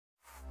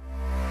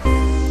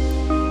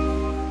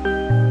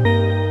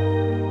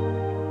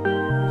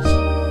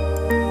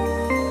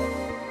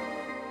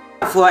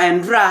for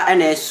Endra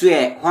and I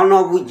swear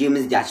Honorable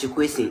James Gyakye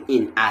Quayson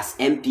in as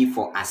MP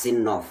for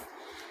Asin North.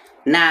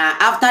 Now,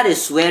 after the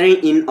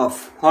swearing in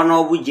of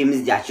Honorable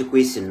James Gyakye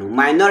Quayson,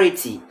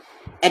 minority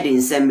Edin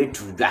Sembe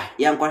Tudra,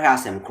 Yankore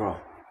Asem Crow.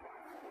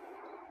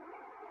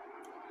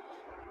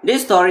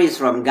 This story is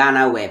from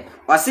Ghana Web.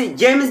 Or say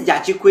James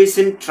Gyakye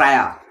Quayson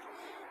trial.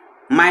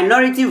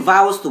 Minority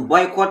vows to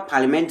boycott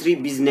parliamentary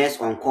business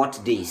on court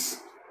days.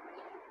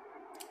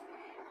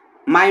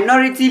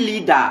 Minority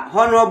leader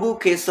Honorable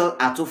Quayson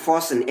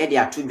Atuforsen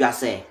Edia Tudra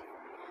say,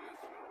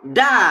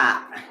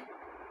 Da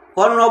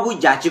Honorable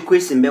Gyakye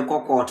Quayson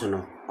beko court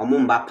no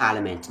omumba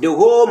parliament. The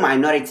whole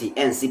minority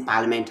NC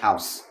Parliament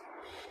House.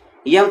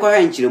 Yankore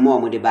enchirimo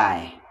omude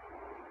bae.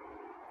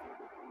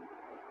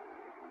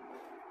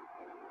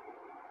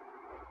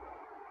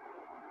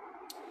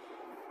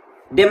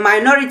 The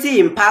minority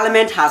in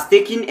parliament has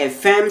taken a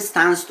firm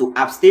stance to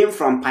abstain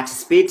from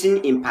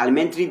participating in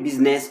parliamentary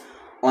business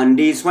on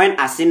days when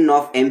Asin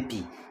North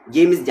MP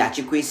James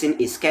Gyakye Quayson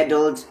is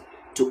scheduled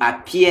to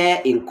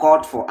appear in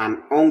court for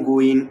an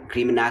ongoing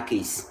criminal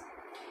case.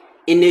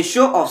 In a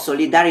show of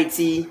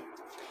solidarity,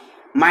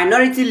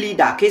 minority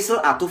leader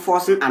Quayson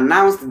Atuforsen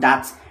announced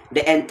that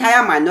the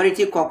entire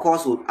minority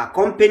caucus would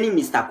accompany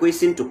Mr.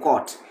 Quayson to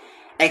court,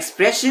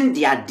 expressing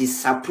their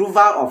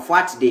disapproval of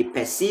what they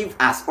perceive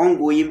as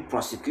ongoing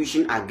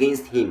prosecution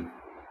against him.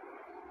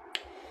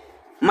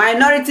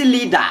 Minority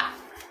leader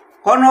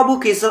Honorable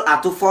Quayson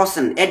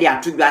Atuforsen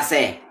Edia Tudra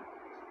say,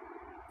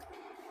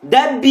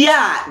 there be a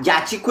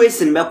Gyakye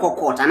Quayson beko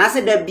court, and I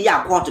said there be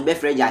a court be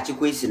free Gyakye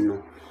Quayson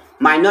no.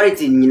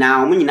 Minority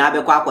nyina omu nyina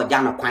beko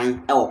akwaja no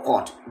kwan e wo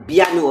court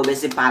bia ne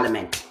obese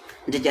parliament.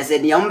 Nti chese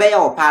ne ombe ye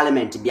wo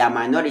parliament bia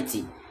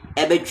minority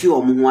ebetwi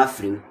omu ho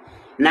afrim.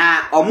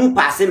 Na omu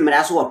passe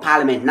mra so wo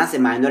parliament na se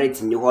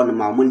minority ni ho no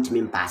ma omu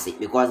ntimi passe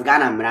because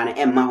Ghana mra no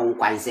emma ho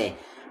kwan se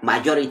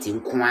majority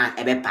nkoa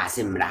ebe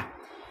passe mra.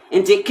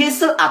 Nti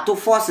Quayson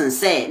Atuforsen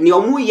say ne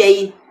omu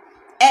ye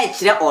e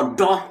kire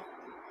odo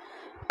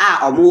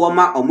a omu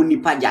woma omu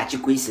nipa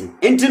Gyakye Quayson.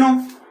 Nti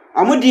no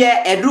omu de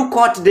edru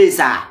court days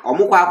a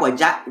omu kwa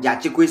akwaja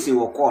Gyakye Quayson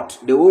wo court.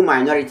 The whole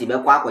minority be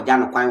kwa akwaja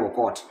no kwan wo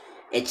court.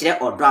 E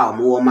kire odo a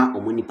omu woma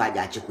omu nipa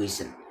Gyakye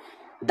Quayson.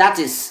 That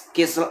is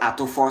Quayson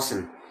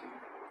Atuforsen,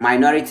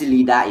 minority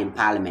leader in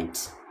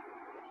parliament.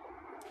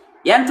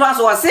 Yentwas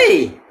was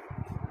say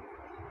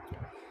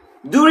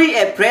during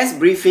a press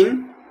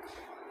briefing,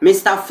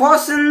 Mr.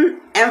 Forsen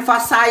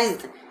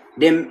emphasized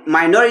the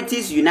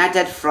minorities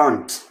united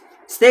front,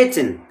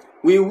 stating,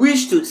 "We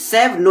wish to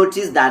serve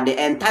notice that the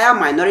entire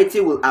minority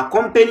will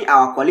accompany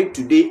our colleague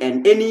today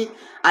and any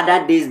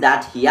other days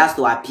that he has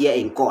to appear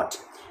in court.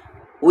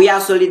 We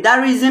are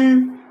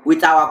solidarizing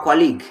with our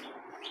colleague,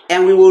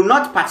 and we will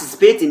not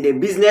participate in the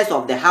business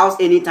of the house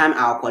anytime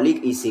our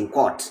colleague is in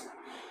court.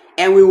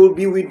 And we will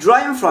be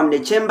withdrawing from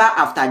the chamber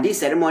after this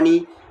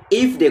ceremony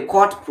if the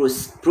court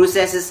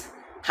processes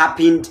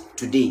happen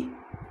today.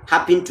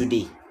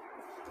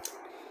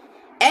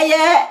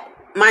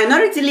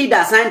 Minority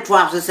leader signed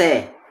 12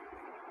 say,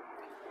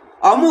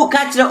 Omu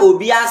kachire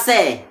obia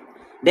say,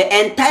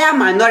 the entire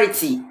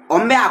minority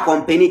ombe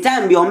accompany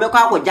time bi ombe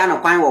kwa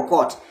jano kwan wo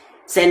court.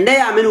 Sende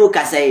ya menu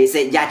ka say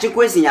Gyakye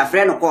Quayson ya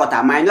friend court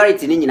a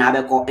minority ni nyina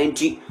abeko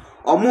entry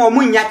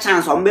omu nya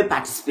chance ombe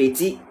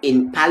participate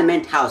in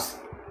parliament house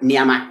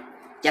niama.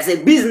 Just a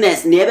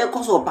business ni ebe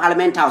koso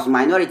parliament house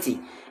minority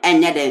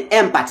enye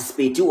den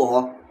participate wo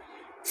ho.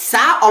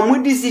 Sa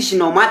omu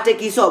decision o ma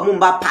take so omu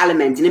mba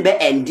parliament ni be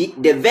endi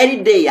the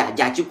very day ya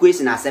Gyakye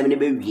Quayson asem ni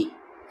be wie.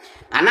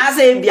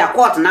 Anase bia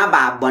court na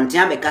ba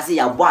bontia be kase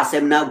ya bo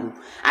asem na gu.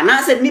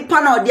 Anase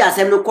nipa na odi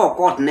asem no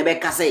court ne be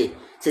kase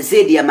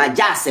se dia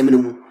maja asem no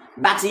mu.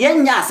 But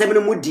yenya asem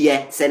no mu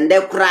die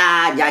sende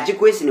kra Gyakye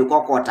Quayson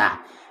ko courta.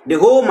 The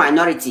whole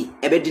minority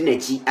ebe di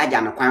nachi aja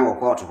no kwan wo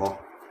court ho.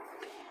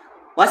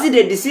 Was it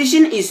the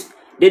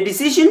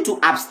decision to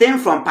abstain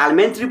from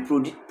parliamentary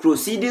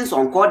proceedings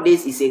on court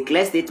days is a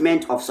clear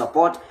statement of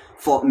support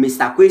for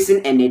Mr.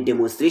 Quayson and a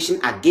demonstration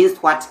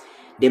against what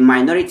the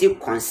minority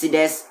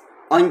considers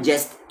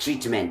unjust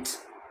treatment.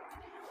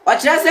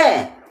 Ochire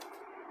say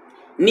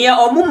near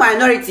omu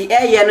minority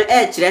ye no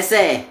chire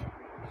say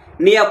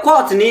near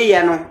court ni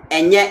ye no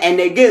enye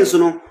and against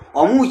no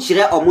omu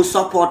chire omu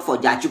support for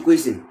Gyakye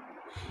Quayson.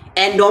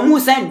 And omu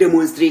say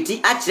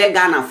demonstrate achire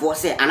Ghana for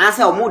say and I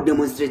say omu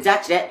demonstrate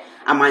achire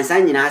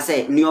amansan nyina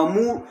say ni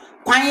omu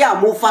kwan ya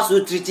omu fa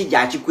so treat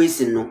Gyakye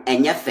Quayson no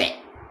enye fe.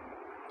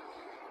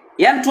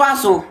 Yento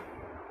aso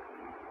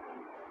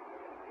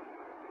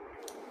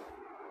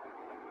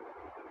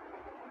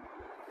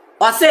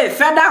or say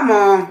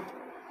furthermore,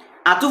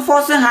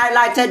 Atuforsen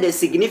highlighted the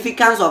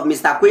significance of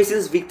Mr.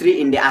 Quayson's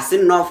victory in the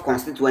Asin North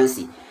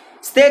constituency,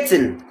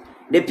 stating,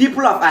 "The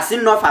people of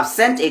Asin North have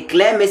sent a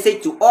clear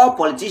message to all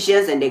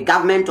politicians and the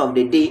government of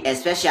the day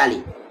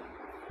especially,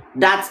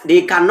 that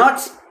they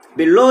cannot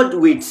be loaded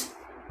with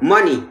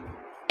money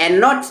and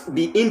not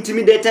be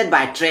intimidated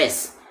by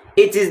threats.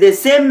 It is the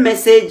same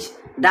message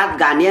that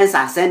Ghanaians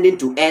are sending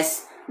to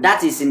us,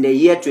 that is in the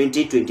year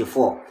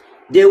 2024.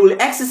 They will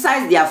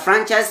exercise their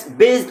franchise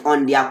based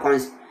on their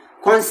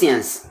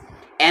conscience,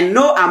 and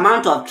no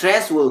amount of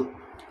stress will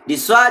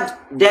dissuade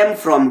them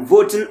from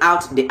voting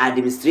out the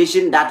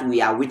administration that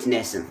we are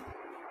witnessing.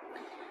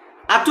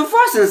 At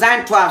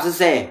 2012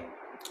 say,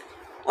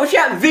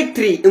 Osha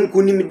victory in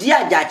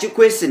kunimdia Gyakye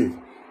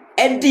Quayson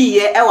edi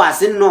ye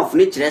ewasin north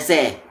ni kire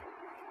say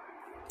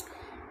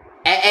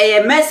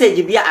a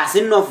message be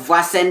asin north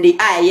for sending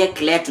aye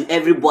clear to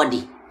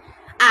everybody.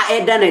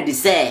 Eda na di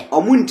say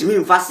omuntimi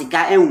mfa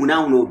sika enhuna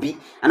huna obi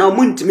ana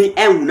omuntimi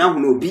enhuna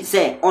huna obi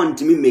say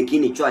ontimi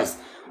making a choice.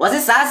 Was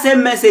it the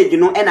same message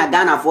no ena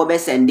Ghana for be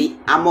sendi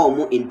ama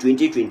omu in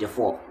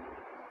 2024.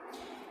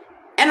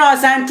 And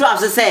also 12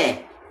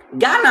 say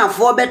Ghana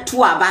for be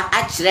to aba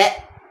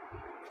akire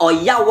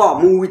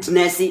oyawa mu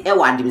witness e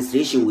wa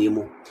administration we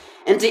mu.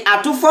 Enti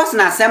atu force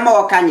na sema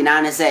oka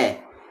nyina ne say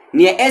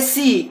ne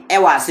esi e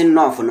wa sin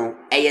north no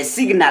e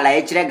signal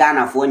a kire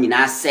Ghana for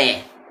nyina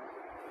say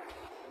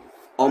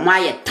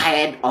Omaye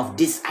tired of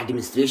this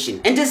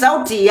administration. And this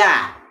out here,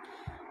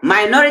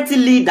 minority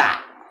leader,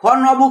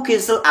 Honorable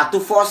Quayson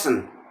atu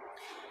forcing.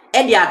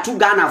 Edi atu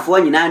Ghana for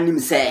nyina nim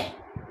say.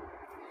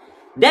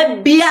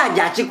 De bia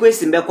Gyakye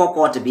Quayson be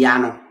court bia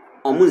no,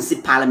 omu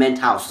nsi Parliament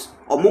House.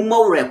 Omu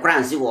mo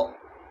rekransi wo.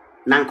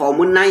 Nanka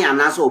omu nan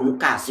anaso omu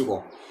ka si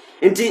wo.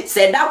 Nti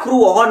se da kru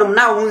wo honum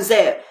na hu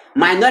say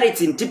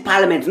minority nti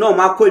Parliament no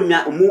omu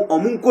akonwa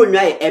omu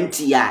nkonwa e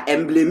empty ya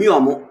emblemi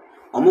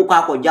omu kwa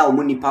akogya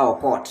omu nipa wo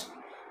court.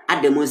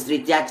 A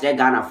demonstrate ya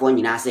Ghana for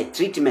nyina say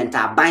treatment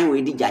a ban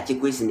we di Gyakye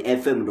Quayson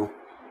FM no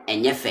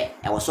enye fe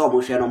e wo so mo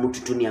hwe no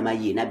mututu niama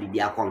yi na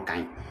bibia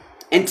konkan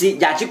enti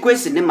Gyakye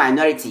Quayson ne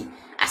minority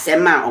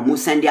asema omu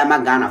send ama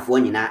Ghana for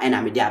nyina e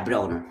na me di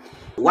abrel no.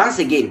 Once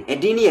again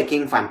edini ye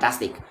king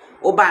fantastic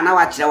oba na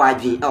wa kire wa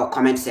adwin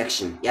comment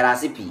section yara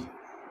sipi.